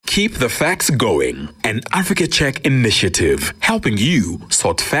Keep the facts going. An Africa Check initiative helping you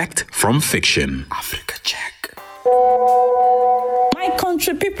sort fact from fiction. Africa Check. My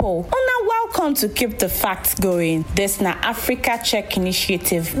country people, welcome to Keep the Facts Going. This na Africa Check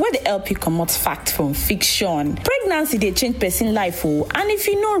initiative where they help you comot fact from fiction. Pregnancy dey change person life and if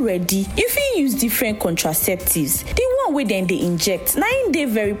you no ready, you fit use different contraceptives. The one wey dem dey inject na im dey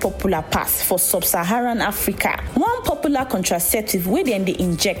very popular pass for sub-Saharan Africa. One popular contraceptive wey dem dey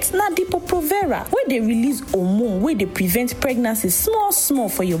inject na Depo-Provera, wey dey release hormone wey dey prevent pregnancy small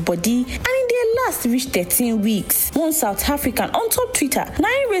for your body, and e dey last reach 13 weeks. One South African on top Twitter na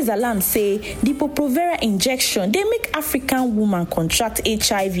im raise alarm say Depo-Provera injection dey make African woman contract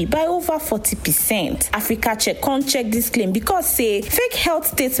HIV by over 40%. Africa Check come check this claim because say fake health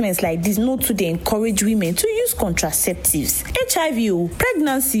statements like this no too dey encourage women to use contraceptives. HIV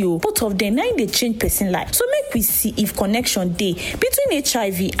pregnancy both of them na im dey change person life. So make we see if connection dey between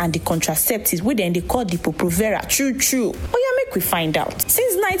HIV and the contraceptives wey dem dey call Depo-Provera true. Oya make we find out.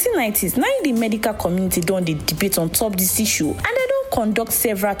 Since 1990s, na im the medical community don dey debate on top this issue, and dem don conduct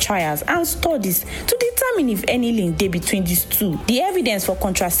several trials and studies to determine if any link dey between these two. The evidence for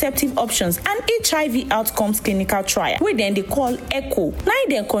contraceptive options and HIV outcomes clinical trial wey dem dey call ECHO na im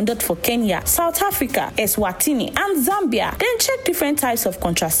dem conduct for Kenya, South Africa, Eswatini and Zambia. Dem check different types of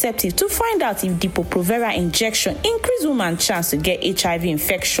contraceptives to find out if Depo-Provera injection increase woman chance to get HIV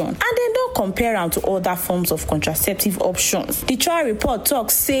infection, and dem don compare am to other forms of contraceptive options. The trial report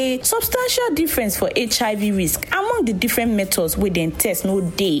talks say substantial difference for HIV risk among the different methods wey dem test no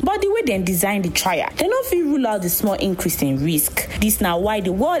dey, but the way dem design the trial, dem no fit rule out the small increase in risk. This na why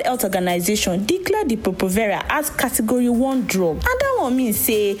the World Health Organization declare Depo-Provera as Category 1 drug, and that one mean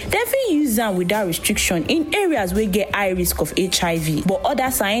say dem fit use am without restriction in areas wey get high risk of HIV. But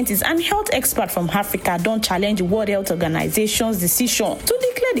other scientists and health experts from Africa don challenge the World Health Organization's decision to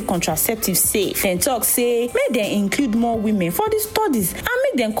declare the contraceptive safe. Dem talk say make dem include more women for the studies and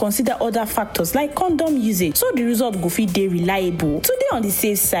make dem consider other factors like condom usage, so the result go fit dey reliable. To dey on the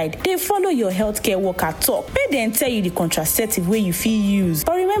safe side, dey follow your healthcare worker talk make dem tell you the contraceptive wey you fit use.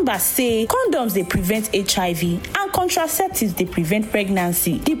 But remember say condoms dey prevent HIV and contraceptives dey prevent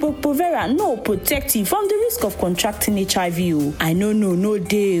pregnancy. Depo-Provera no protect you from the risk of contracting HIV. I no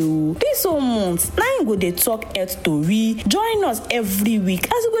dey this whole month na im go dey talk health tori. Join us every week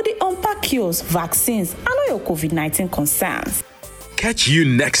as we go dey unpack cures, vaccines and all your COVID-19 concerns. Catch you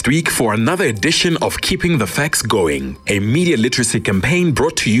next week for another edition of Keeping the Facts Going, a media literacy campaign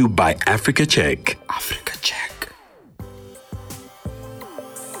brought to you by Africa Check. Africa Check.